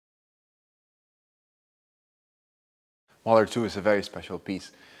Mahler too is a very special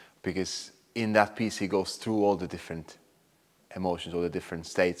piece because in that piece he goes through all the different emotions, all the different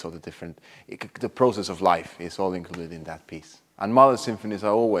states, all the different, the process of life is all included in that piece. And Mahler's symphonies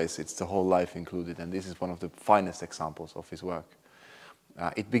are always, it's the whole life included, and this is one of the finest examples of his work.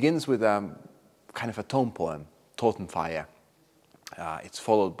 It begins with kind of a tone poem, Totenfeier. It's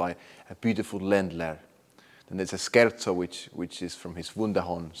followed by a beautiful Ländler. Then there's a scherzo, which is from his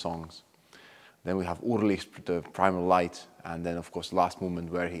Wunderhorn songs. Then we have Urlicht, the primal light, and then of course last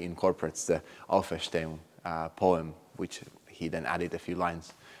movement where he incorporates the Auferstehung poem, which he then added a few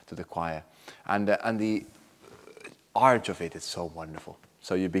lines to the choir. And the arch of it is so wonderful.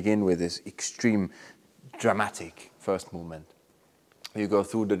 So you begin with this extreme dramatic first movement. You go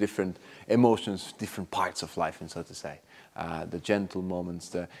through the different emotions, different parts of life, and so to say. The gentle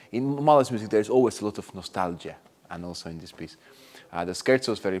moments. In Mahler's music there's always a lot of nostalgia, and also in this piece. The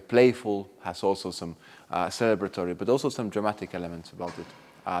scherzo is very playful, has also some celebratory, but also some dramatic elements about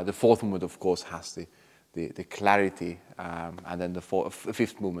it. The fourth movement, of course, has the clarity, and then the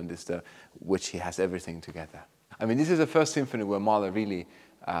fifth movement is which he has everything together. I mean, this is the first symphony where Mahler really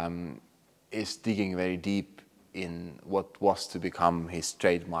is digging very deep in what was to become his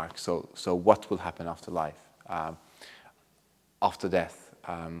trademark. So what will happen after life, after death.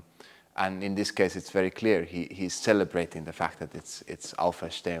 And in this case, it's very clear he's celebrating the fact that it's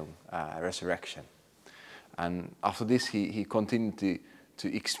Auferstehung, resurrection. And after this, he continued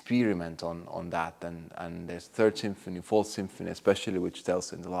to experiment on that. And there's third symphony, fourth symphony, especially, which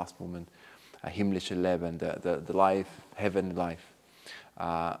tells in the last movement, himmlische Leben, the life, heavenly life.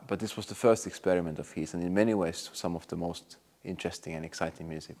 But this was the first experiment of his, and in many ways, some of the most interesting and exciting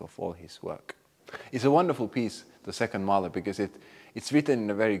music of all his work. It's a wonderful piece, the second Mahler, because it's written in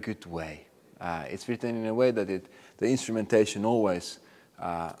a very good way. It's written in a way that the instrumentation always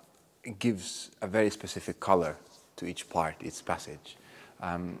gives a very specific color to each part, each passage.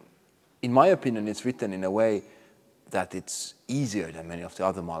 In my opinion, it's written in a way that it's easier than many of the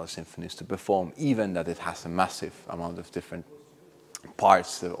other Mahler symphonies to perform, even that it has a massive amount of different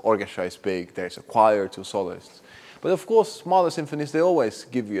parts. The orchestra is big, there's a choir, two soloists. But of course, Mahler symphonies, they always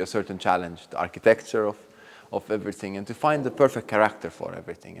give you a certain challenge, the architecture of everything, and to find the perfect character for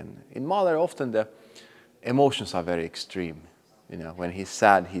everything. And in Mahler, often the emotions are very extreme. You know, when he's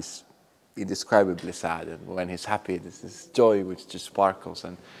sad, he's indescribably sad, and when he's happy, there's this joy which just sparkles.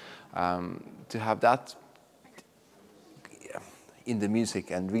 And to have that in the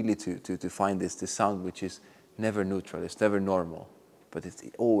music, and really to find this sound which is never neutral, it's never normal, but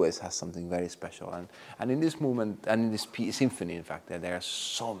it always has something very special. And in this movement, and in this symphony, in fact, there are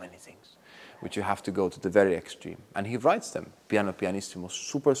so many things which you have to go to the very extreme. And he writes them, piano pianissimo,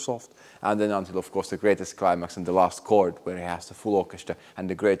 super soft, and then until, of course, the greatest climax and the last chord, where he has the full orchestra and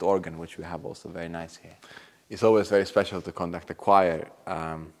the great organ, which we have also very nice here. It's always very special to conduct a choir,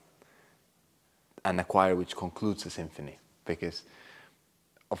 and a choir which concludes the symphony, because,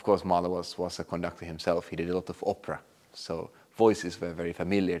 of course, Mahler was a conductor himself. He did a lot of opera, so voices were very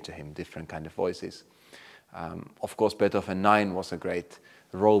familiar to him, different kind of voices. Of course, Beethoven 9 was a great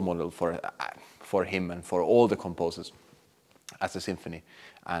role model for him and for all the composers as a symphony.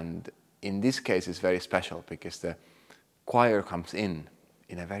 And in this case, it's very special because the choir comes in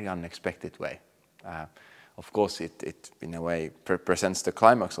a very unexpected way. Of course, it in a way presents the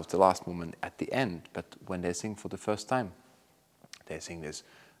climax of the last movement at the end, but when they sing for the first time, they sing this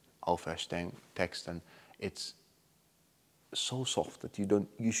Auferstehung text, and it's so soft that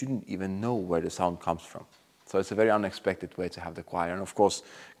you shouldn't even know where the sound comes from. So it's a very unexpected way to have the choir, and of course,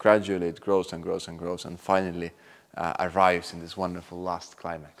 gradually it grows and grows and grows, and finally arrives in this wonderful last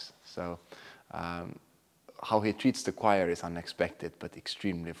climax. So how he treats the choir is unexpected, but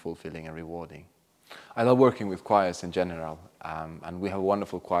extremely fulfilling and rewarding. I love working with choirs in general, and we have a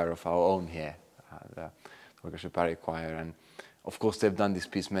wonderful choir of our own here, the Orchestre de Paris choir, and of course they've done this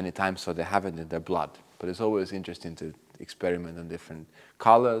piece many times, so they have it in their blood, but it's always interesting to experiment on different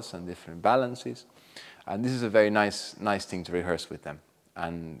colors and different balances, and this is a very nice thing to rehearse with them.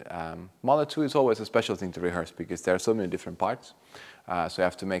 And Mahler too is always a special thing to rehearse because there are so many different parts, so you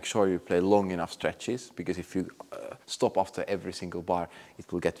have to make sure you play long enough stretches, because if you stop after every single bar,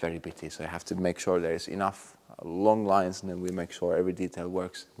 it will get very bitty. So you have to make sure there is enough long lines, and then we make sure every detail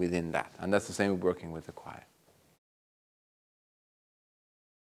works within that. And that's the same with working with the choir.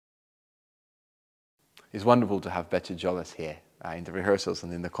 It's wonderful to have Betsy Jolas here in the rehearsals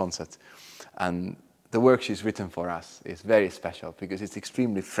and in the concerts. And the work she's written for us is very special because it's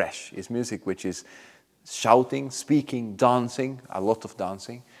extremely fresh. It's music which is shouting, speaking, dancing, a lot of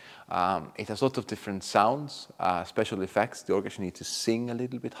dancing. It has a lot of different sounds, special effects. The orchestra needs to sing a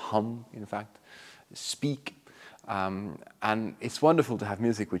little bit, hum, in fact, speak. And it's wonderful to have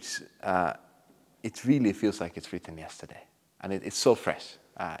music which it really feels like it's written yesterday, and it's so fresh.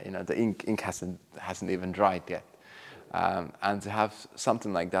 You know, the ink hasn't even dried yet, and to have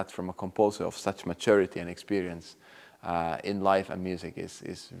something like that from a composer of such maturity and experience in life and music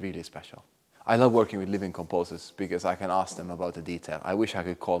is really special. I love working with living composers because I can ask them about the detail. I wish I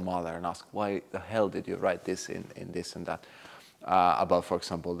could call Mahler and ask, why the hell did you write this in this and that, about, for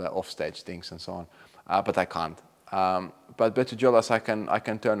example, the offstage things and so on, but I can't. But Betsy Jolas, I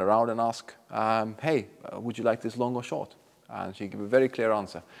can turn around and ask, hey, would you like this long or short? And she give a very clear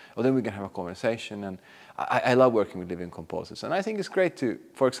answer. Well, then we can have a conversation, and I love working with living composers. And I think it's great to,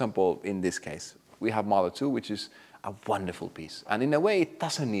 for example, in this case, we have Mahler 2, which is a wonderful piece. And in a way, it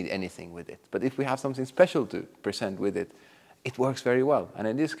doesn't need anything with it. But if we have something special to present with it, it works very well. And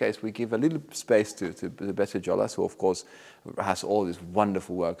in this case, we give a little space to Betsy Jolas, who, of course, has all these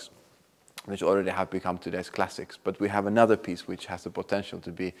wonderful works, which already have become today's classics. But we have another piece which has the potential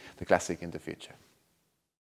to be the classic in the future.